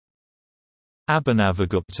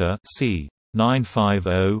Abhinavagupta c.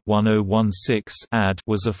 950–1016 AD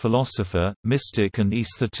was a philosopher, mystic and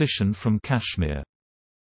aesthetician from Kashmir.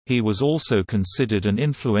 He was also considered an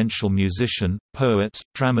influential musician, poet,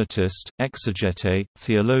 dramatist, exegete,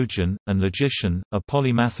 theologian, and logician, a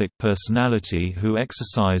polymathic personality who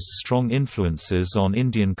exercised strong influences on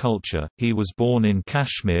Indian culture. He was born in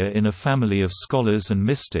Kashmir in a family of scholars and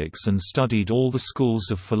mystics and studied all the schools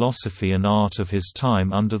of philosophy and art of his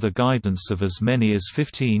time under the guidance of as many as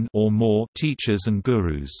 15 or more teachers and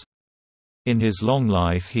gurus. In his long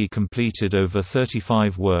life he completed over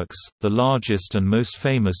 35 works, the largest and most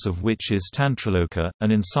famous of which is Tantraloka, an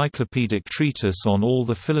encyclopedic treatise on all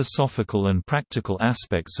the philosophical and practical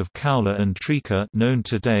aspects of Kaula and Trika, known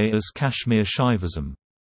today as Kashmir Shaivism.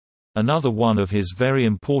 Another one of his very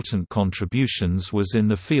important contributions was in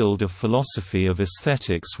the field of philosophy of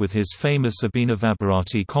aesthetics with his famous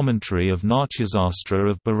Abhinavagupta commentary of Natyasastra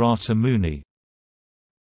of Bharata Muni.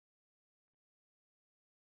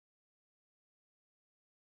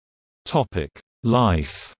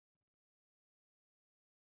 Life.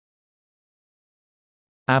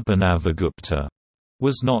 Abhinavagupta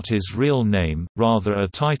was not his real name, rather a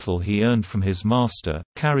title he earned from his master,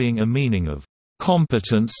 carrying a meaning of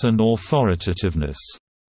competence and authoritativeness.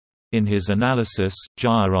 In his analysis,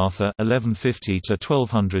 Jayaratha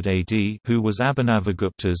 (1150–1200 AD), who was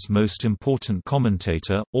Abhinavagupta's most important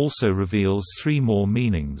commentator, also reveals three more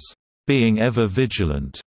meanings: being ever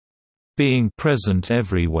vigilant, being present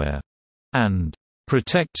everywhere, and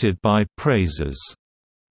protected by praises.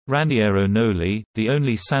 Raniero Noli, the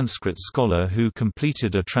only Sanskrit scholar who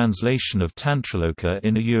completed a translation of Tantraloka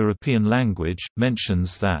in a European language,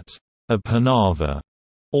 mentions that Abhinava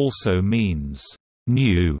also means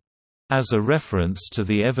new, as a reference to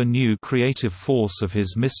the ever-new creative force of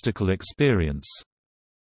his mystical experience.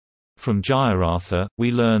 From Jayaratha,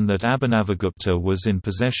 we learn that Abhinavagupta was in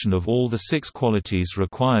possession of all the 6 qualities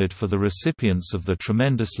required for the recipients of the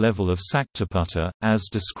tremendous level of Saktaputta, as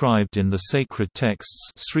described in the sacred texts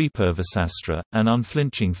Sripurvasastra, an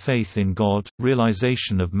unflinching faith in God,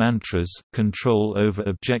 realization of mantras, control over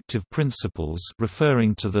objective principles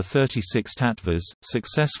referring to the 36 tattvas,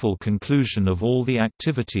 successful conclusion of all the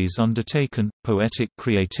activities undertaken, poetic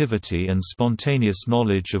creativity and spontaneous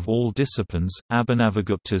knowledge of all disciplines.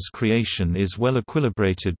 Abhinavagupta's creation is well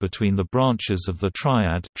equilibrated between the branches of the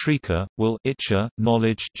triad trika, will, icha,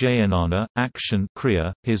 knowledge, jnana, action,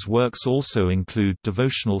 kriya. His works also include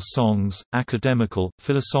devotional songs, academical,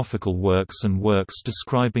 philosophical works and works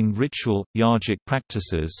describing ritual, yogic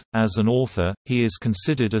practices. As an author, he is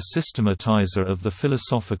considered a systematizer of the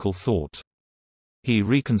philosophical thought. He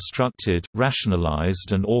reconstructed,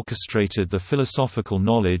 rationalized and orchestrated the philosophical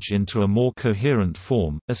knowledge into a more coherent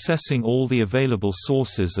form, assessing all the available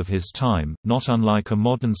sources of his time, not unlike a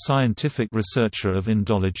modern scientific researcher of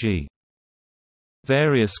Indology.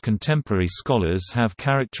 Various contemporary scholars have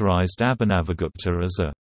characterized Abhinavagupta as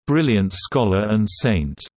a brilliant scholar and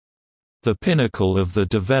saint, the pinnacle of the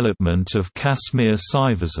development of Kashmir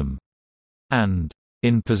Shaivism, and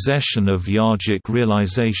in possession of yogic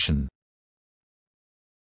realization.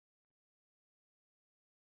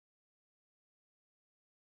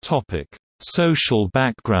 Social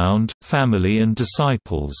background, family and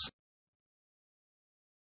disciples.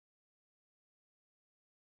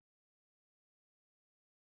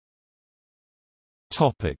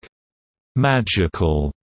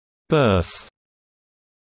 Magical birth.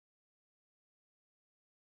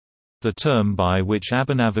 The term by which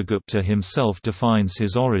Abhinavagupta himself defines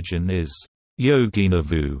his origin is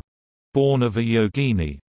Yoginavu, born of a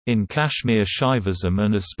yogini. In Kashmir Shaivism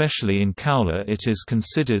and especially in Kaula it is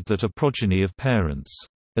considered that a progeny of parents,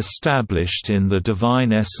 established in the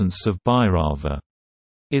divine essence of Bhairava,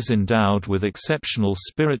 is endowed with exceptional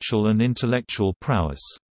spiritual and intellectual prowess.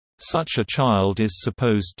 Such a child is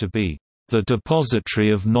supposed to be the depository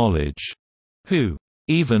of knowledge, who,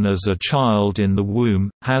 even as a child in the womb,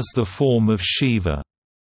 has the form of Shiva.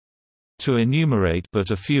 To enumerate but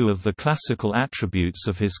a few of the classical attributes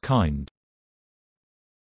of his kind.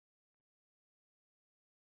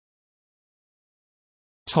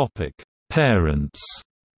 Parents.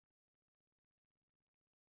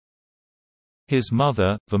 His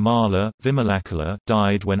mother, Vimalakala,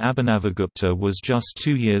 died when Abhinavagupta was just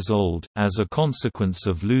 2 years old. As a consequence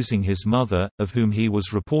of losing his mother, of whom he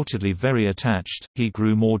was reportedly very attached, he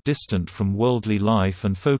grew more distant from worldly life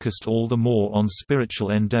and focused all the more on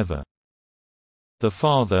spiritual endeavor. The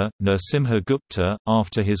father, Narasimhagupta,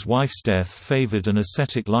 after his wife's death favored an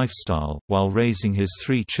ascetic lifestyle, while raising his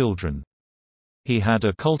 3 children. He had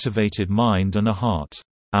a cultivated mind and a heart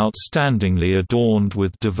outstandingly adorned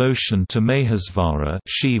with devotion to Mahesvara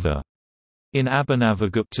Shiva. In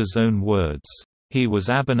Abhinavagupta's own words, he was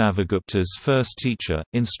Abhinavagupta's first teacher,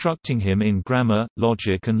 instructing him in grammar,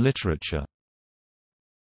 logic and literature.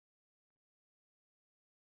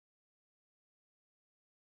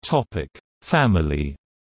 Family.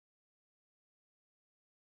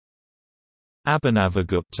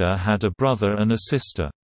 Abhinavagupta had a brother and a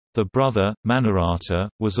sister. The brother, Manarata,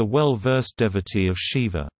 was a well-versed devotee of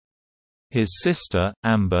Shiva. His sister,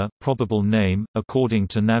 Amba, probable name, according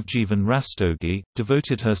to Navjeevan Rastogi,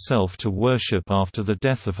 devoted herself to worship after the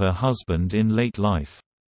death of her husband in late life.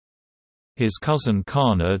 His cousin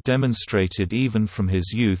Karna demonstrated even from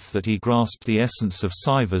his youth that he grasped the essence of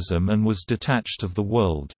Saivism and was detached of the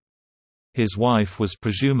world. His wife was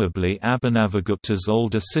presumably Abhinavagupta's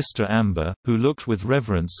older sister Amba, who looked with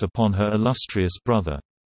reverence upon her illustrious brother.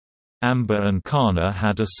 Amba and Karna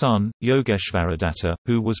had a son, Yogeshvaradatta,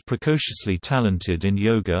 who was precociously talented in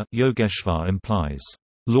yoga. Yogeshvar implies,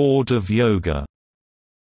 Lord of Yoga.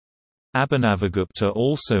 Abhinavagupta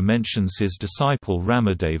also mentions his disciple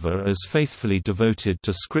Ramadeva as faithfully devoted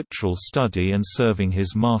to scriptural study and serving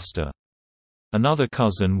his master. Another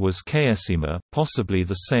cousin was Kayasima, possibly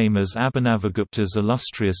the same as Abhinavagupta's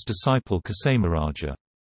illustrious disciple Kasamaraja.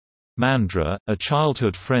 Mandra, a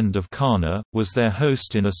childhood friend of Karna, was their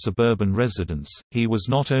host in a suburban residence. He was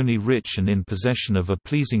not only rich and in possession of a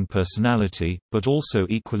pleasing personality, but also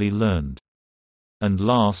equally learned. And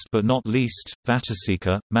last but not least,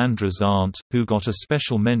 Vatasika, Mandra's aunt, who got a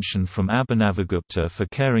special mention from Abhinavagupta for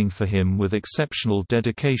caring for him with exceptional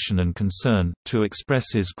dedication and concern. To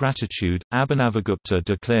express his gratitude, Abhinavagupta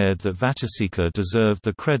declared that Vatasika deserved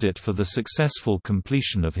the credit for the successful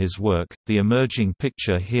completion of his work. The emerging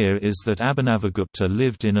picture here is that Abhinavagupta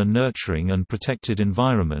lived in a nurturing and protected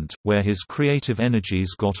environment, where his creative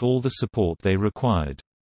energies got all the support they required.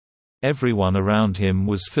 Everyone around him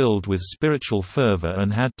was filled with spiritual fervor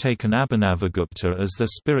and had taken Abhinavagupta as their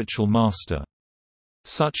spiritual master.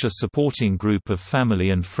 Such a supporting group of family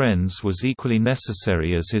and friends was equally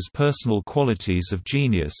necessary as his personal qualities of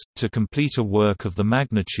genius, to complete a work of the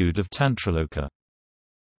magnitude of Tantraloka.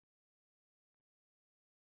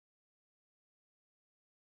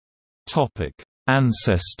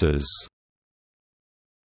 Ancestors.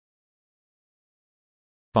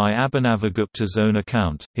 By Abhinavagupta's own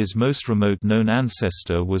account, his most remote known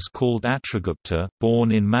ancestor was called Atragupta, born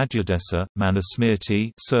in Madhyadesa,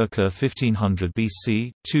 Manusmriti circa 1500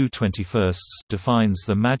 BC, 2/21, defines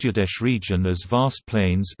the Madhyadesh region as vast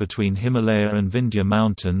plains between Himalaya and Vindhya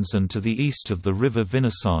mountains and to the east of the river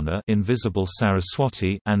Vinasana, invisible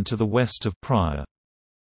Saraswati, and to the west of Praya.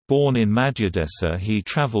 Born in Madhyadesa, he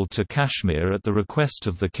travelled to Kashmir at the request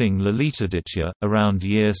of the king Lalitaditya, around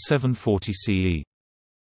year 740 CE.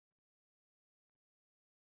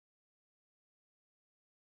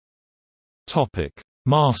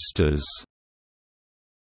 Masters.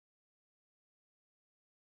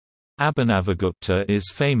 Abhinavagupta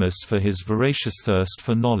is famous for his voracious thirst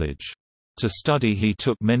for knowledge. To study he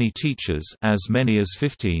took many teachers, as many as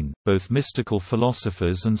 15, both mystical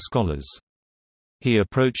philosophers and scholars. He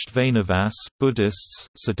approached Vainavas, Buddhists,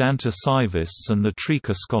 Siddhanta Saivists and the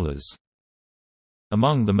Trika scholars.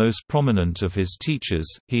 Among the most prominent of his teachers,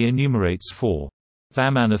 he enumerates 4.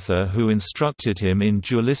 Vamanatha, who instructed him in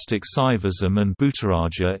dualistic Saivism, and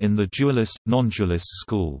Bhuttaraja in the dualist, non-dualist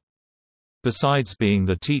school. Besides being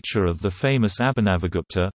the teacher of the famous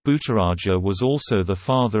Abhinavagupta, Bhuttaraja was also the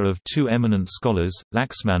father of 2 eminent scholars,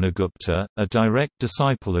 Laxmanagupta, a direct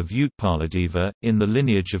disciple of Utpaladeva, in the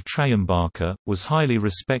lineage of Trayambaka, was highly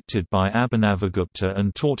respected by Abhinavagupta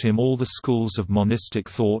and taught him all the schools of monistic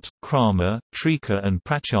thought, Krama, Trika and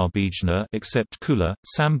Pratyabhijna except Kula.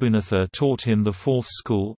 Sambhunatha taught him the 4th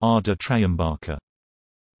school, Ardha Trayambaka.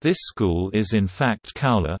 This school is in fact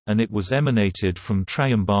Kaula, and it was emanated from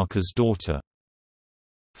Trayambaka's daughter.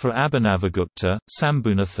 For Abhinavagupta,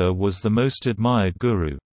 Sambhunatha was the most admired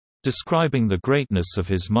guru. Describing the greatness of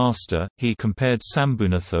his master, he compared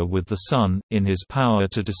Sambhunatha with the sun, in his power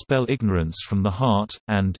to dispel ignorance from the heart,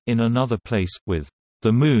 and, in another place, with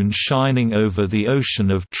the moon shining over the ocean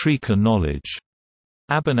of Trika knowledge.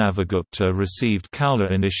 Abhinavagupta received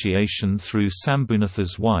Kaula initiation through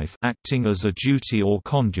Sambhunatha's wife, acting as a duty or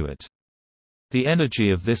conduit. The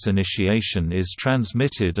energy of this initiation is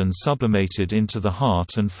transmitted and sublimated into the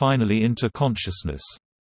heart and finally into consciousness.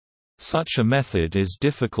 Such a method is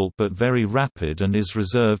difficult but very rapid and is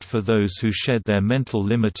reserved for those who shed their mental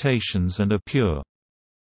limitations and are pure.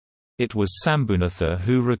 It was Sambhunatha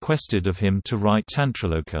who requested of him to write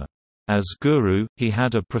Tantraloka. As guru, he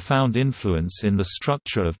had a profound influence in the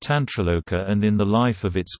structure of Tantraloka and in the life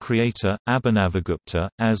of its creator, Abhinavagupta.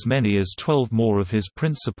 As many as 12 more of his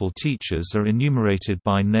principal teachers are enumerated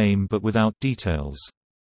by name but without details.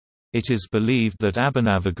 It is believed that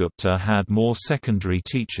Abhinavagupta had more secondary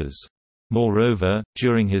teachers. Moreover,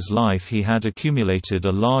 during his life he had accumulated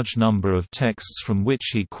a large number of texts from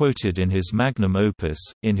which he quoted in his magnum opus,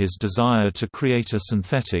 in his desire to create a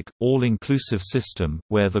synthetic, all-inclusive system,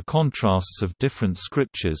 where the contrasts of different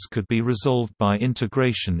scriptures could be resolved by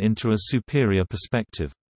integration into a superior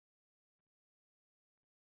perspective.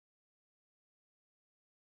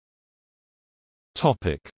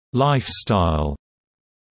 Lifestyle.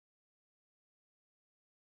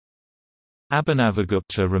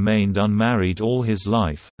 Abhinavagupta remained unmarried all his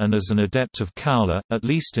life, and as an adept of Kaula, at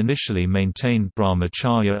least initially maintained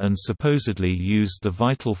brahmacharya and supposedly used the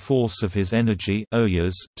vital force of his energy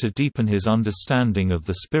to deepen his understanding of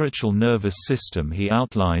the spiritual nervous system he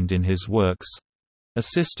outlined in his works—a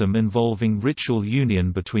system involving ritual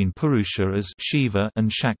union between Purusha as Shiva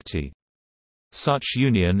and Shakti. Such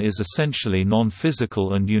union is essentially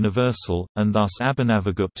non-physical and universal, and thus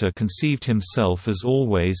Abhinavagupta conceived himself as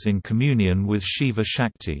always in communion with Shiva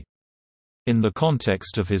Shakti. In the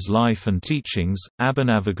context of his life and teachings,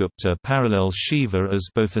 Abhinavagupta parallels Shiva as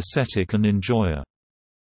both ascetic and enjoyer.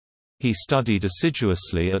 He studied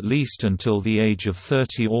assiduously at least until the age of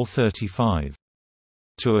 30 or 35.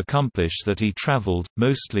 To accomplish that he travelled,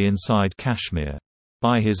 mostly inside Kashmir.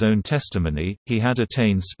 By his own testimony, he had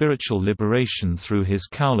attained spiritual liberation through his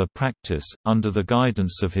Kaula practice. Under the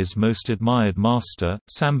guidance of his most admired master,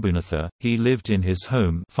 Sambhunatha, he lived in his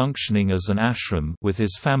home, functioning as an ashram, with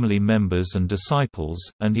his family members and disciples,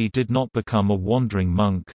 and he did not become a wandering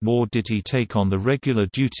monk, nor did he take on the regular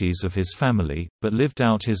duties of his family, but lived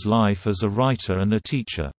out his life as a writer and a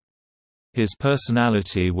teacher. His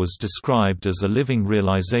personality was described as a living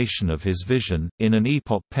realization of his vision. In an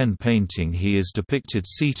epoch pen painting, he is depicted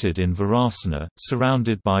seated in Virasana,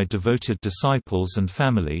 surrounded by devoted disciples and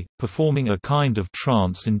family, performing a kind of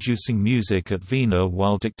trance-inducing music at Veena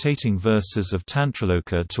while dictating verses of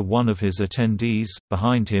Tantraloka to one of his attendees.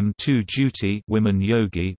 Behind him, two Juti women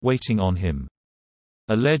yogi waiting on him.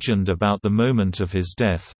 A legend about the moment of his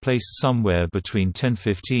death, placed somewhere between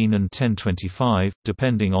 1015 and 1025,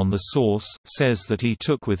 depending on the source, says that he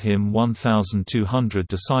took with him 1,200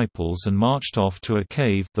 disciples and marched off to a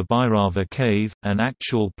cave, the Bhairava cave, an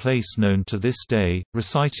actual place known to this day,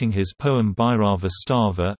 reciting his poem Bhairava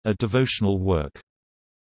Stava, a devotional work.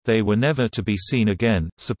 They were never to be seen again,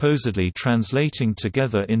 supposedly translating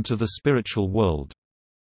together into the spiritual world.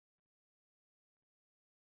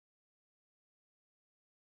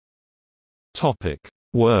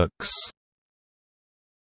 Works.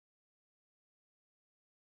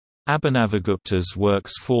 Abhinavagupta's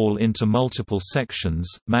works fall into multiple sections: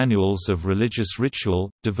 manuals of religious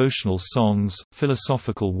ritual, devotional songs,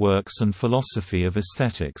 philosophical works and philosophy of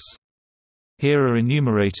aesthetics. Here are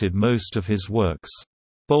enumerated most of his works.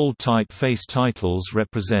 Bold typeface titles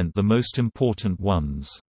represent the most important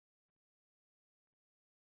ones.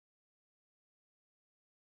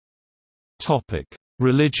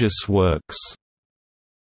 Religious works.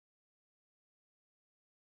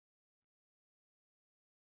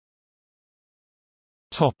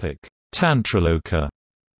 Tantraloka.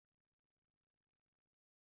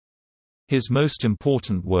 His most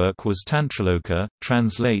important work was Tantraloka,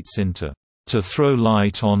 translates into "to throw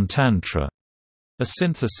light on Tantra", a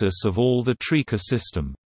synthesis of all the Trika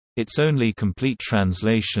system. Its only complete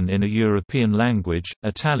translation in a European language,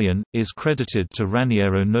 Italian, is credited to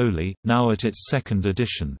Raniero Noli, now at its second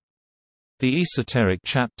edition. The esoteric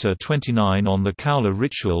chapter 29 on the Kaula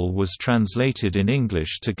ritual was translated in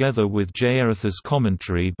English together with Jayartha's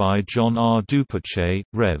commentary by John R. Dupuche,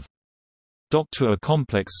 Rev. Dr. A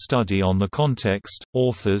complex study on the context,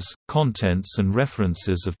 authors, contents and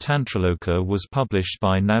references of Tantraloka was published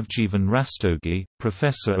by Navjeevan Rastogi,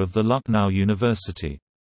 professor of the Lucknow University.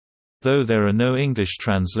 Though there are no English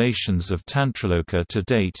translations of Tantraloka to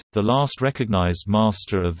date, the last recognized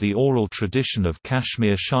master of the oral tradition of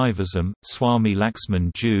Kashmir Shaivism, Swami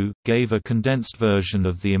Laxman Jew, gave a condensed version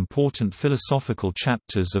of the important philosophical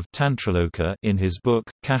chapters of Tantraloka in his book,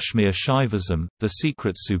 Kashmir Shaivism, The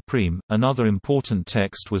Secret Supreme. Another important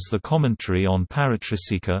text was the commentary on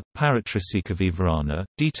Paratrasika, Vivarana,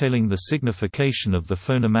 detailing the signification of the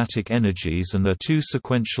phonematic energies and their two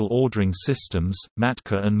sequential ordering systems,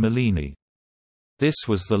 Matka and Malini. This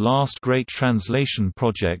was the last great translation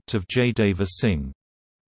project of Jaydeva Singh.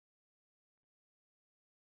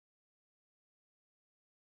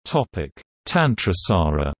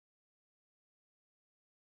 Tantrasara.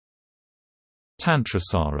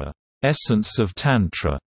 Tantrasara Essence of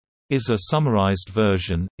Tantra is a summarized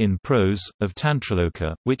version, in prose, of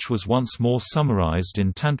Tantraloka, which was once more summarized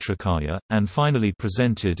in Tantrakaya, and finally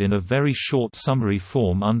presented in a very short summary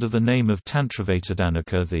form under the name of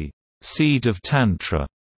Tantravetadhanaka, the seed of Tantra.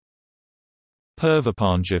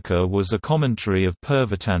 Purvapanjaka was a commentary of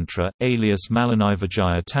Purvatantra, alias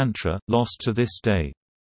Malanivajaya Tantra, lost to this day.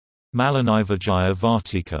 Malanivajaya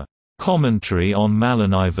Vartika, commentary on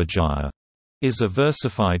Malanivajaya, is a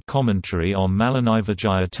versified commentary on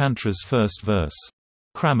Malanivajaya Tantra's first verse.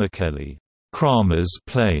 Kramakeli, Krama's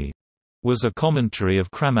play, was a commentary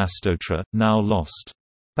of Kramastotra, now lost.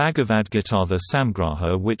 Bhagavad-gita the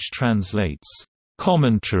Samgraha, which translates,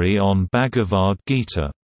 commentary on Bhagavad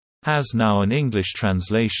Gita, has now an English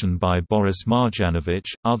translation by Boris Marjanovic.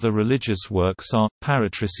 Other religious works are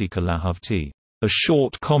Paratrisika Lahavti, a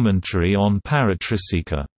short commentary on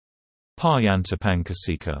Paratrisika,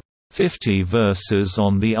 Paryantapankasika, 50 verses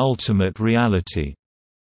on the ultimate reality,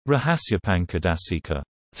 Rahasyapankadasika,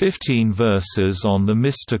 15 verses on the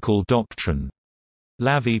mystical doctrine,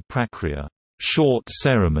 Lavi Prakriya, short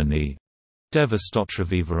ceremony,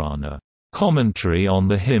 Devastotravivarana, commentary on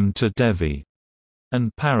the hymn to Devi, and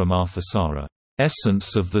Paramarthasara,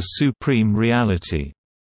 essence of the supreme reality.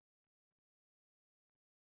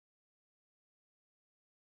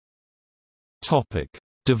 Topic: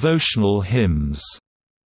 Devotional hymns.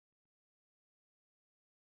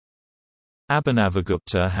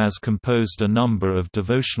 Abhinavagupta has composed a number of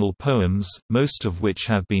devotional poems, most of which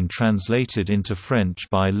have been translated into French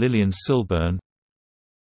by Lillian Silburn.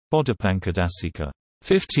 Bodhipankadasika,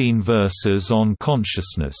 15 verses on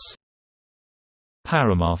consciousness.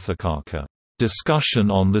 Paramarthakaka,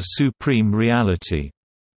 discussion on the supreme reality.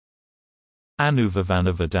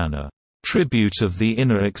 Anuvavanavadana, tribute of the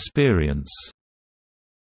inner experience.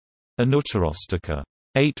 Anuttarastaka,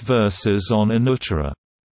 8 verses on Anuttara.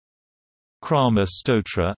 Krama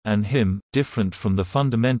Stotra, an hymn, different from the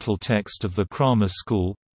fundamental text of the Krama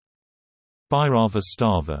school. Bhairava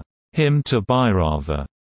Stava, hymn to Bhairava.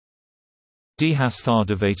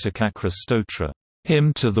 Dehasthardavatacakra Stotra,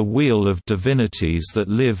 hymn to the wheel of divinities that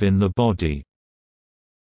live in the body.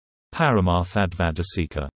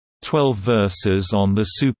 Paramarthadvadasika, 12 verses on the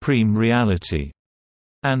supreme reality.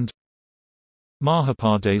 And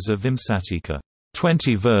Mahapadesa Vimsatika,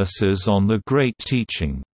 20 verses on the great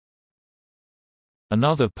teaching.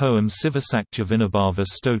 Another poem, Sivasakta Vinabhava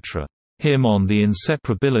Stotra, hymn on the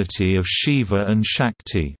inseparability of Shiva and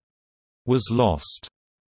Shakti, was lost.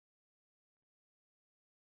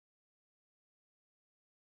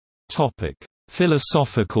 Topic: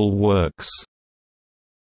 Philosophical works.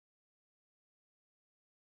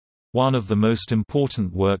 One of the most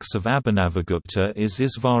important works of Abhinavagupta is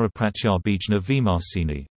Isvarapratyabhijna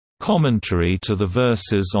Vimarsini, commentary to the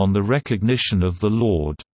verses on the recognition of the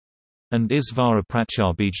Lord, and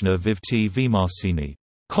Isvarapratyabhijna Vivti Vimarsini,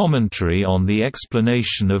 commentary on the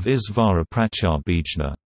explanation of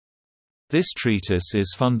Isvarapratyabhijna. This treatise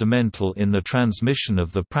is fundamental in the transmission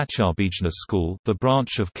of the Pratyabhijna school, the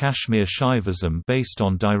branch of Kashmir Shaivism based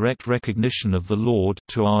on direct recognition of the Lord,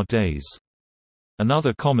 to our days.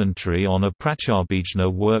 Another commentary on a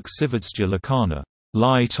Pratyabhijna work, Sivadsya Lakana,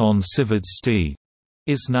 Light on Sivadsthi,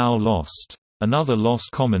 is now lost. Another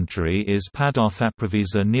lost commentary is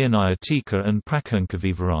Padarthapravisa Nirnaya Tika and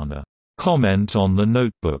Prakankavivarana, comment on the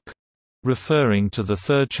notebook, referring to the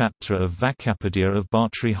third chapter of Vakyapadya of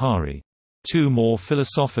Bhartrihari. Two more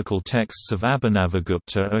philosophical texts of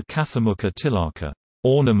Abhinavagupta are Kathamukha Tilaka,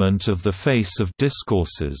 ornament of the face of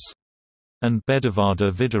discourses, and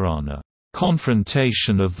Bedavada Vidarana,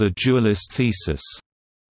 confrontation of the dualist thesis.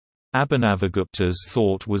 Abhinavagupta's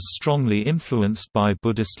thought was strongly influenced by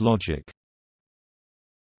Buddhist logic.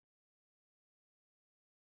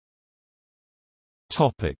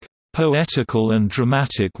 Poetical and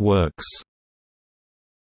dramatic works.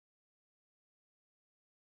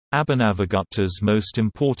 Abhinavagupta's most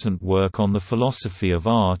important work on the philosophy of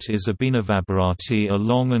art is Abhinavabharati, a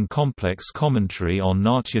long and complex commentary on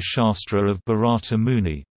Natya Shastra of Bharata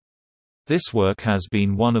Muni. This work has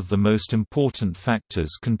been one of the most important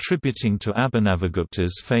factors contributing to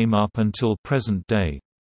Abhinavagupta's fame up until present day.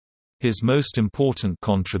 His most important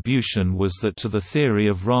contribution was that to the theory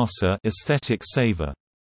of rasa, aesthetic savor.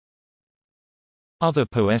 Other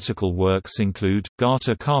poetical works include,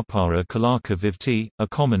 Gata Karpara Kalaka Vivti, a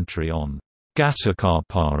commentary on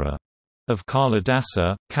Gatakarpara of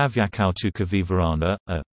Kalidasa, Kavyakautuka Vivarana,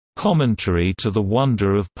 a commentary to the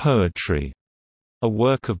wonder of poetry, a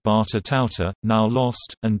work of Bhatta Tauta, now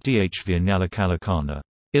lost, and Dhvanyalakalakana,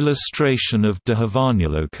 illustration of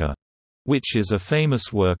Devotional, which is a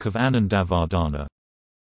famous work of Anandavardhana.